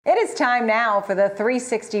time now for the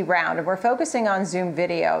 360 round, and we're focusing on Zoom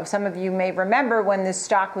Video. Some of you may remember when this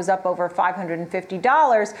stock was up over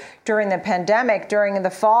 $550 during the pandemic, during the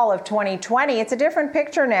fall of 2020. It's a different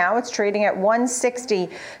picture now. It's trading at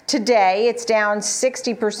 $160 today. It's down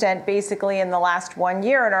 60% basically in the last 1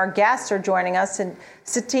 year, and our guests are joining us. And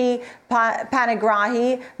Siti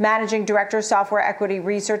Panigrahi, Managing Director, Software Equity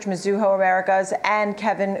Research, Mizuho Americas, and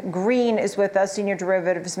Kevin Green is with us, Senior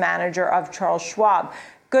Derivatives Manager of Charles Schwab.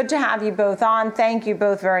 Good to have you both on. Thank you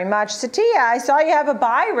both very much. Satya, I saw you have a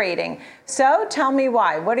buy rating. So tell me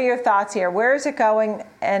why. What are your thoughts here? Where is it going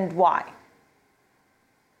and why?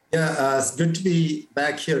 Yeah, it's good to be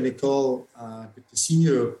back here, Nicole. Good to see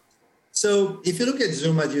you. So if you look at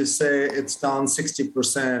Zoom, as you say, it's down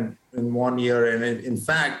 60% in 1 year. And in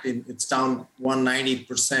fact, it's down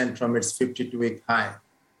 190% from its 52-week high.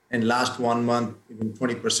 And last 1 month, even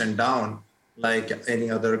 20% down, like any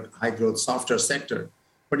other high-growth software sector.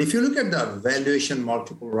 But if you look at the valuation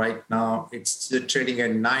multiple right now, it's trading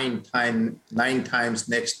at nine times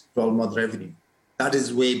next 12-month revenue. That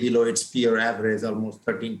is way below its peer average, almost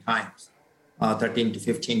 13 to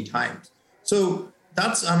 15 times. So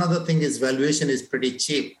that's another thing is valuation is pretty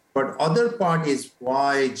cheap. But other part is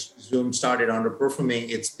why Zoom started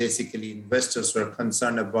underperforming. It's basically investors were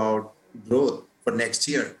concerned about growth for next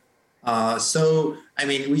year.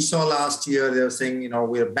 We saw last year, they were saying,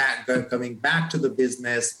 we're coming back to the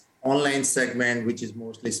business, online segment, which is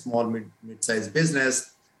mostly small, mid-sized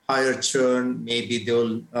business, higher churn, maybe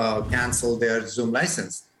they'll cancel their Zoom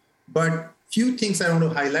license. But few things I want to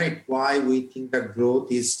highlight why we think that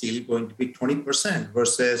growth is still going to be 20%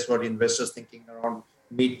 versus what investors thinking around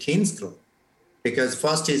mid-teens growth. Because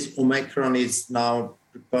first is Omicron is now,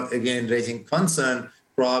 again, raising concern.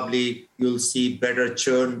 Probably you'll see better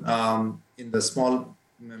churn in the small,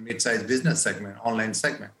 mid-sized business segment, online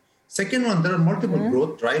segment. Second one, there are multiple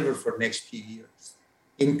growth drivers for next few years.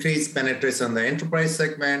 Increased penetration in the enterprise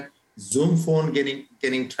segment, Zoom Phone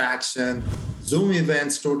getting traction, Zoom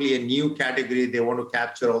events, totally a new category. They want to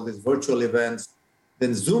capture all these virtual events.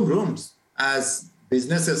 Then Zoom Rooms, as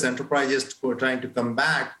businesses, enterprises who are trying to come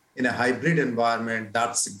back in a hybrid environment,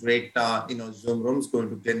 that's a great, Zoom Rooms going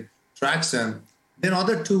to get traction. Then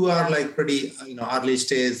other two are like pretty, early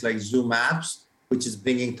stage, like Zoom Apps, which is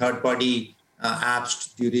bringing third-party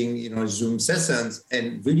apps during, Zoom sessions.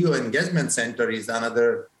 And Video Engagement Center is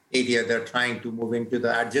another area they're trying to move into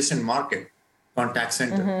the adjacent market, contact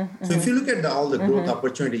center. So if you look at all the growth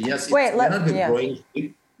opportunity, yes, it's not been growing.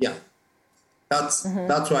 Yeah, that's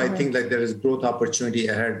why I think that there is growth opportunity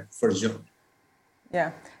ahead for Zoom.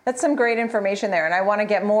 Yeah, that's some great information there. And I want to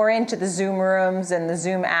get more into the Zoom Rooms and the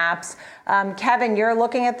Zoom apps. Kevin, you're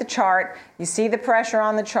looking at the chart. You see the pressure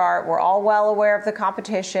on the chart. We're all well aware of the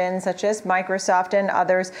competition, such as Microsoft and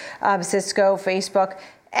others, Cisco, Facebook.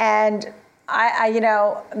 And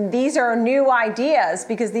these are new ideas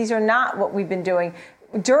because these are not what we've been doing.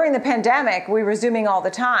 During the pandemic, we were Zooming all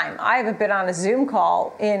the time. I haven't been on a Zoom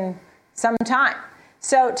call in some time.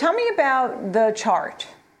 So tell me about the chart,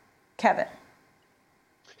 Kevin.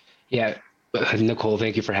 Yeah, Nicole,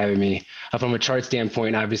 thank you for having me. From a chart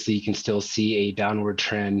standpoint, obviously, you can still see a downward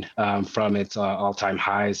trend from its all-time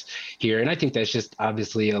highs here. And I think that's just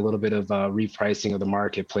obviously a little bit of repricing of the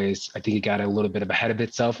marketplace. I think it got a little bit ahead of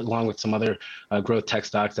itself, along with some other growth tech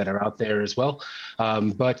stocks that are out there as well.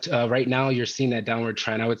 But right now, you're seeing that downward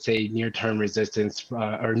trend. I would say near-term resistance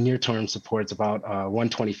or near-term support's about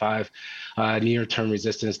 125. Near-term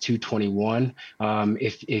resistance 221,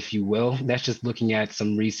 if you will. That's just looking at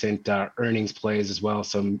some recent earnings plays as well,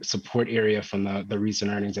 some support area from the recent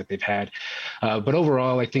earnings that they've had. But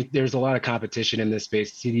overall, I think there's a lot of competition in this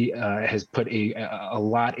space. CD has put a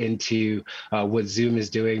lot into what Zoom is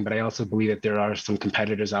doing, but I also believe that there are some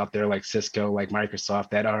competitors out there like Cisco, like Microsoft,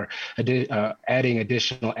 that are adding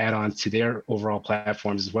additional add-ons to their overall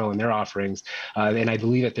platforms as well in their offerings. And I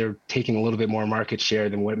believe that they're taking a little bit more market share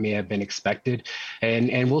than what may have been expected.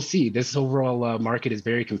 And we'll see. This overall market is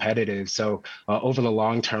very competitive. So over the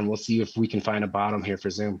long term, we'll see if we can find a bottom here for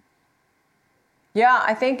Zoom. Yeah,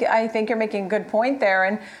 I think you're making a good point there.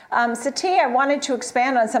 And Sati, I wanted to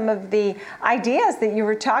expand on some of the ideas that you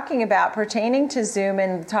were talking about pertaining to Zoom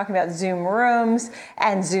and talking about Zoom Rooms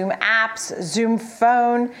and Zoom Apps, Zoom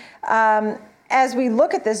Phone. As we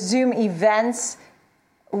look at this Zoom Events,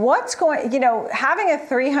 what's having a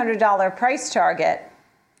 $300 price target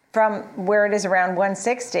from where it is around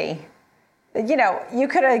 160, you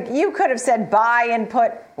could have said buy and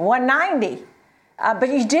put 190. But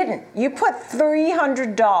you didn't. You put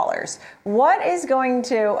 $300. What is going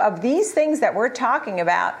to, of these things that we're talking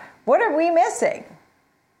about, what are we missing?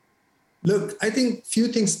 Look, I think few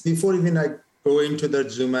things before even I go into the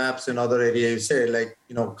Zoom apps and other areas, say like,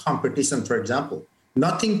 competition, for example,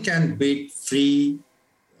 nothing can beat free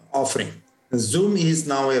offering. Zoom is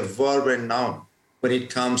now a verb and noun when it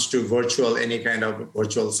comes to virtual, any kind of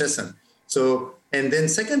virtual session. So, and then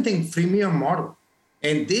second thing, freemium model.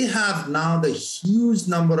 And they have now the huge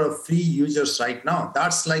number of free users right now.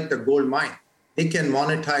 That's like the gold mine. They can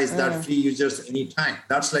monetize that free users anytime.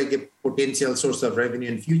 That's like a potential source of revenue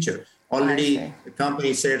in future. Already, the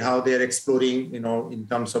company said how they're exploring, in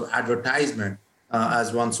terms of advertisement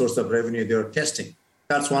as one source of revenue they're testing.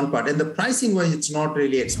 That's one part. And the pricing wise, it's not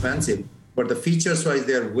really expensive, but the features wise,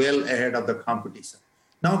 they're well ahead of the competition.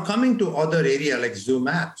 Now coming to other area like Zoom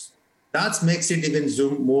apps, that makes it even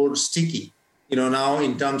Zoom more sticky. Now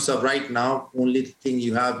in terms of right now, only thing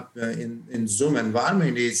you have in Zoom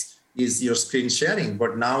environment is your screen sharing,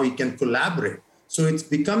 but now you can collaborate. So it's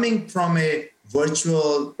becoming from a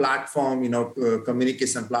virtual platform,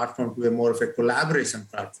 communication platform to a more of a collaboration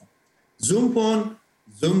platform. Zoom Phone,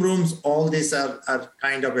 Zoom Rooms, all these are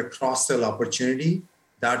kind of a cross-sell opportunity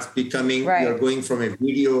that's becoming, You're going from a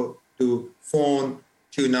video to phone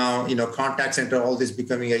to now, contact center, all this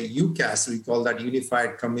becoming a UCaaS. We call that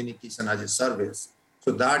Unified Communication as a Service.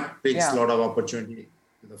 So that brings a lot of opportunity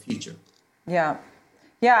to the future. Yeah.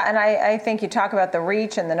 Yeah, and I think you talk about the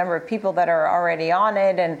reach and the number of people that are already on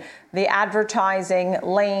it and the advertising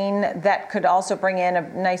lane that could also bring in a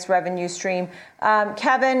nice revenue stream.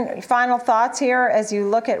 Kevin, final thoughts here as you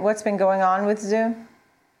look at what's been going on with Zoom?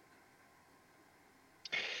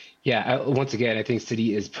 Yeah, once again, I think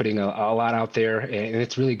Citi is putting a lot out there, and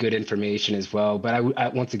it's really good information as well. But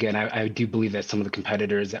I do believe that some of the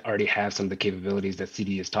competitors that already have some of the capabilities that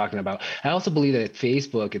Citi is talking about. I also believe that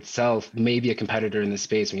Facebook itself may be a competitor in the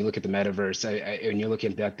space. When you look at the metaverse, and you're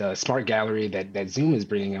looking at the smart gallery that Zoom is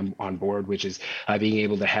bringing on board, which is being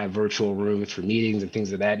able to have virtual rooms for meetings and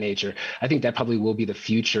things of that nature. I think that probably will be the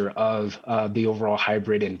future of the overall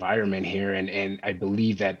hybrid environment here. And I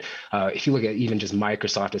believe that if you look at even just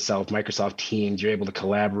Microsoft itself, Microsoft Teams, you're able to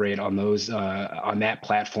collaborate on those on that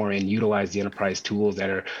platform and utilize the enterprise tools that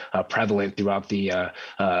are prevalent throughout the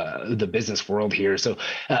business world here. So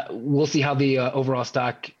we'll see how the overall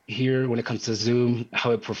stock here when it comes to Zoom,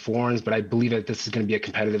 how it performs. But I believe that this is going to be a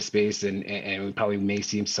competitive space, and we probably may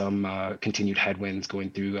see some continued headwinds going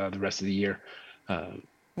through the rest of the year. For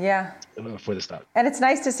the stock. And it's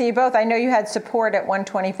nice to see you both. I know you had support at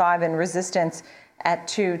 125 and resistance at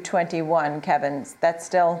 221, Kevin. That's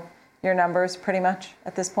still your numbers pretty much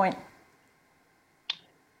at this point?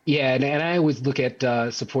 Yeah, and I always look at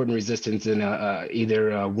support and resistance in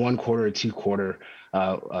either 1 quarter or 2 quarter,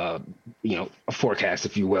 a forecast,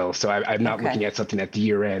 if you will. So I'm not looking at something at the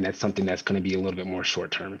year end. That's something that's going to be a little bit more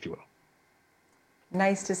short term, if you will.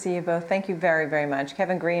 Nice to see you both. Thank you very, very much.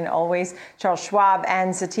 Kevin Green, always, Charles Schwab,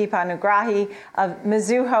 and Sati Panigrahi of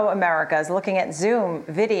Mizuho Americas, looking at Zoom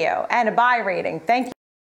video and a buy rating. Thank you.